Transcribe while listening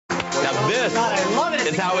Now this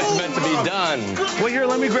is how it's meant to be done. Well, here,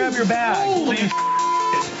 let me grab your bag. Please.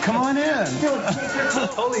 Come on in.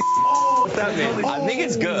 Holy what's that mean? I think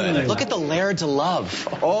it's good. Look at the layer to love.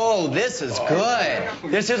 Oh, this is good.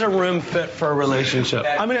 This is a room fit for a relationship.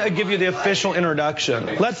 I'm going to give you the official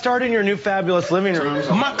introduction. Let's start in your new fabulous living room.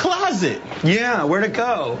 My closet. Yeah, where'd it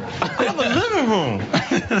go? I have a living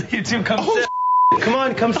room. You two come sit. Come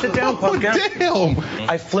on, come sit down, pumpkin. Damn.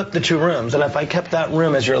 I flipped the two rooms, and if I kept that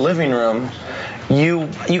room as your living room, you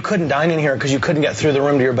couldn't dine in here because you couldn't get through the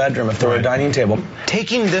room to your bedroom if there were a dining table.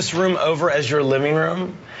 Taking this room over as your living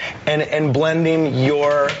room and blending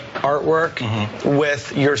your artwork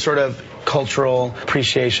with your sort of cultural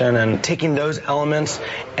appreciation and taking those elements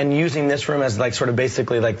and using this room as like sort of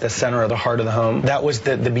basically like the center or the heart of the home. That was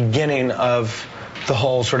the beginning of the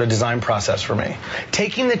whole sort of design process for me.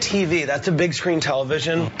 Taking the TV, that's a big screen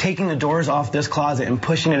television, taking the doors off this closet and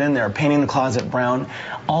pushing it in there, painting the closet brown,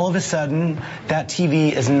 all of a sudden, that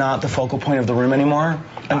TV is not the focal point of the room anymore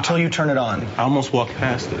until you turn it on. I almost walked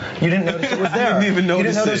past it. You didn't notice it was there. I didn't even notice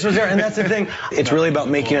You didn't notice it was there, and that's the thing. It's really about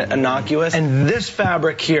making it innocuous. And this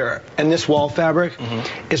fabric here, and this wall fabric,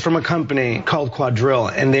 is from a company called Quadrille,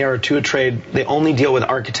 and they are to a trade. They only deal with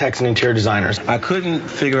architects and interior designers. I couldn't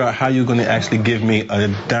figure out how you're going to actually give me a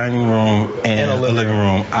dining room and a living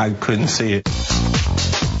room. I couldn't see it.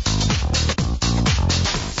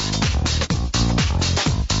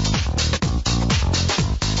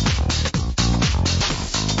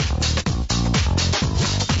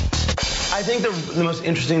 I think the most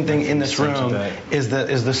interesting thing in this room is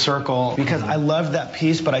the circle, because I loved that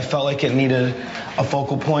piece, but I felt like it needed a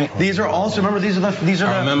focal point. These are also, remember, these are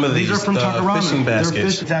from Takarama. Fishing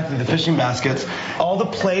baskets. Exactly, the fishing baskets. All the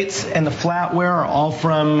plates and the flatware are all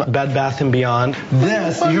from Bed Bath & Beyond.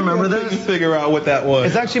 This, do you remember this? I couldn't figure out what that was.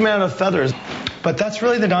 It's actually made out of feathers, but that's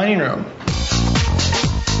really the dining room.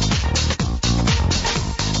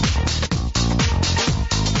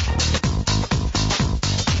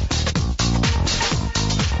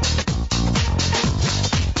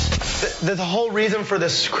 The whole reason for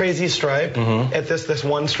this crazy stripe, at this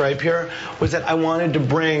one stripe here, was that I wanted to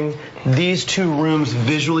bring these two rooms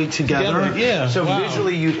visually together. Yeah. So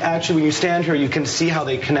visually, you actually, when you stand here, you can see how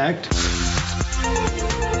they connect.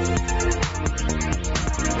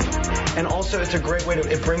 And also, it's a great way to,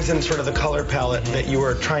 it brings in sort of the color palette that you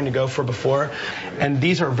were trying to go for before. And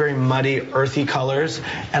these are very muddy, earthy colors,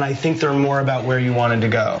 and I think they're more about where you wanted to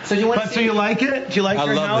go. So you want so you like it? Do you like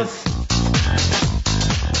your house? It.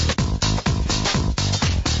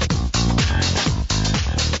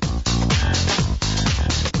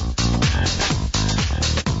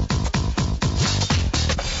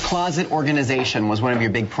 Closet organization was one of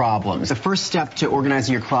your big problems. The first step to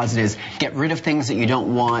organizing your closet is get rid of things that you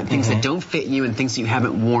don't want, things that don't fit you, and things that you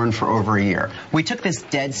haven't worn for over a year. We took this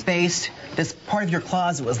dead space. This part of your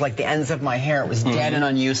closet was like the ends of my hair. It was dead and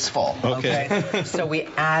unuseful. Okay. So we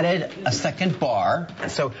added a second bar.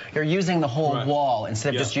 So you're using the whole wall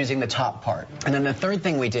instead of just using the top part. And then the third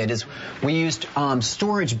thing we did is we used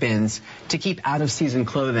storage bins to keep out-of-season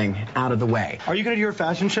clothing out of the way. Are you going to do your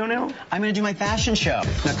fashion show now? I'm going to do my fashion show.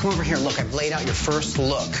 Now come over here. Look, I've laid out your first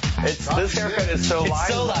look. This haircut is so light.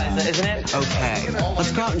 It's so light, isn't it? Okay.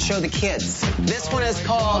 Let's go out and show the kids. This one is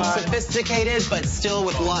called Sophisticated, but still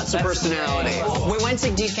with lots of personality. We went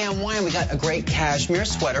to Kyan Wine. We got a great cashmere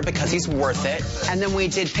sweater because he's worth it. And then we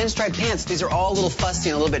did pinstripe pants. These are all a little fussy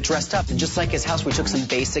and a little bit dressed up. And just like his house, we took some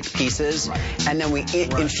basic pieces and then we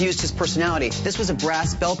infused his personality. This was a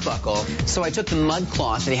brass belt buckle. So I took the mud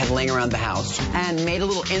cloth that he had laying around the house and made a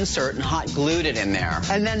little insert and hot glued it in there.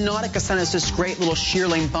 And then Nautica sent us this great little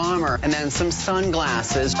shearling bomber and then some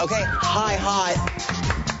sunglasses. Okay, hi.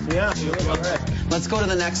 Yeah, you look all right. Let's go to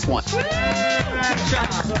the next one.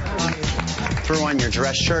 Throw on your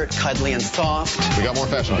dress shirt, cuddly and soft. We got more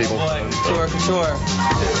fashion people. Sure.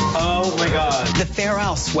 Oh my God. The Fair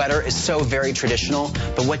Isle sweater is so very traditional,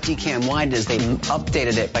 but what Kyan Wine did is they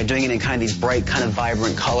updated it by doing it in kind of these bright, kind of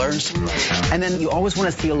vibrant colors. And then you always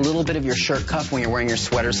want to see a little bit of your shirt cuff when you're wearing your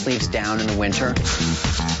sweater sleeves down in the winter.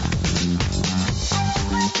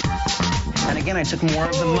 And again, I took more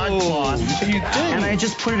of the mud cloth and I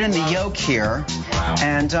just put it in the yoke here.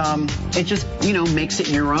 And it just, makes it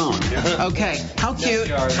your own. Okay, how cute,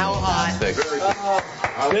 how hot.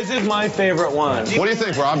 This is my favorite one. What do you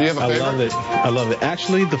think, Rob? Do you have a favorite? I love it.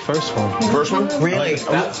 Actually, the first one. First one? Really?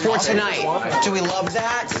 For tonight. Do we love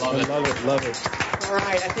that? Love it. All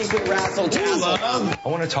right, I think we razzle-dazzle. I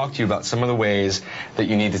want to talk to you about some of the ways that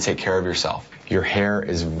you need to take care of yourself. Your hair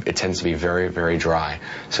it tends to be very, very dry.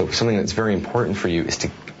 So something that's very important for you is to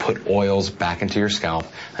put put oils back into your scalp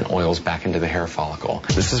and oils back into the hair follicle.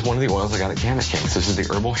 This is one of the oils I got at Canada Kings. This is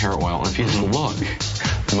the herbal hair oil, and if you just look,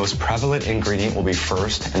 the most prevalent ingredient will be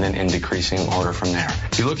first and then in decreasing order from there.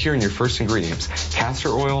 If you look here in your first ingredients, castor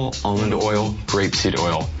oil, almond oil, grapeseed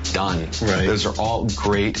oil, done. Right. Those are all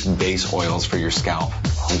great base oils for your scalp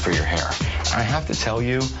and for your hair. I have to tell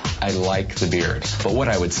you, I like the beard. But what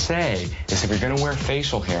I would say is if you're going to wear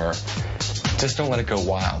facial hair, just don't let it go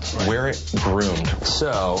wild. Right. Wear it groomed.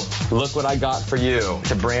 So, look what I got for you.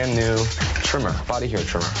 It's a brand new trimmer, body hair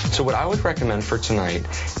trimmer. So what I would recommend for tonight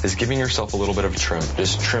is giving yourself a little bit of a trim.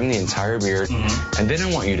 Just trim the entire beard, and then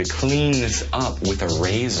I want you to clean this up with a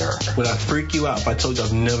razor. Would I freak you out if I told you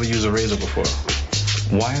I've never used a razor before?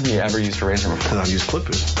 Why haven't you ever used a razor before? Because I've used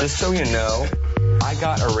clippers. Just so you know, I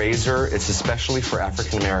got a razor. It's especially for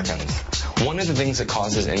African Americans. One of the things that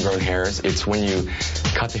causes ingrown hairs, it's when you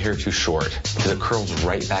cut the hair too short, because it curls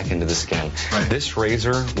right back into the skin. Right. This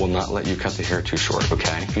razor will not let you cut the hair too short,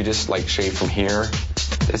 okay? If you just like shave from here,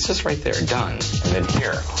 it's just right there, done. And then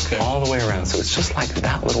here, all the way around. So it's just like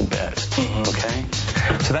that little bit, okay?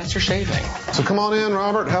 So that's your shaving. So come on in,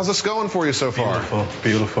 Robert. How's this going for you so far? Beautiful,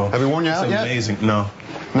 beautiful. Have we worn you out yet? Amazing. No.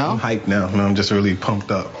 No? I'm hyped now. No, I'm just really pumped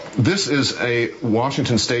up. This is a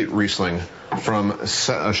Washington State Riesling from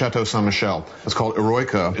Chateau Saint Michel. It's called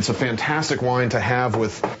Eroica. It's a fantastic wine to have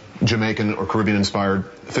with Jamaican or Caribbean-inspired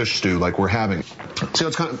fish stew like we're having. See,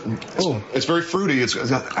 it's kind of, it's very fruity.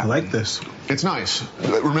 I like this. It's nice.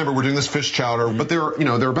 Remember, we're doing this fish chowder, but there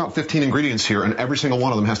are about 15 ingredients here, and every single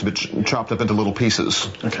one of them has to be chopped up into little pieces.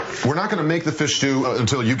 Okay. We're not going to make the fish stew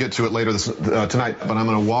until you get to it later tonight, but I'm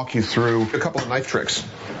going to walk you through a couple of knife tricks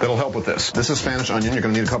that'll help with this. This is Spanish onion. You're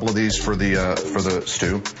going to need a couple of these for the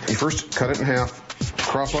stew. You first cut it in half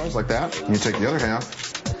crosswise like that, and you take the other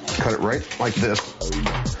half, cut it right like this.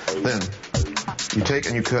 Then you take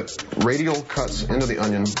and you cut radial cuts into the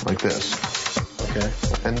onion like this. Okay.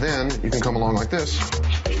 And then you can come along like this.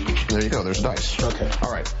 There you go. There's dice. Okay.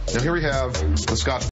 All right. Now here we have the Scotch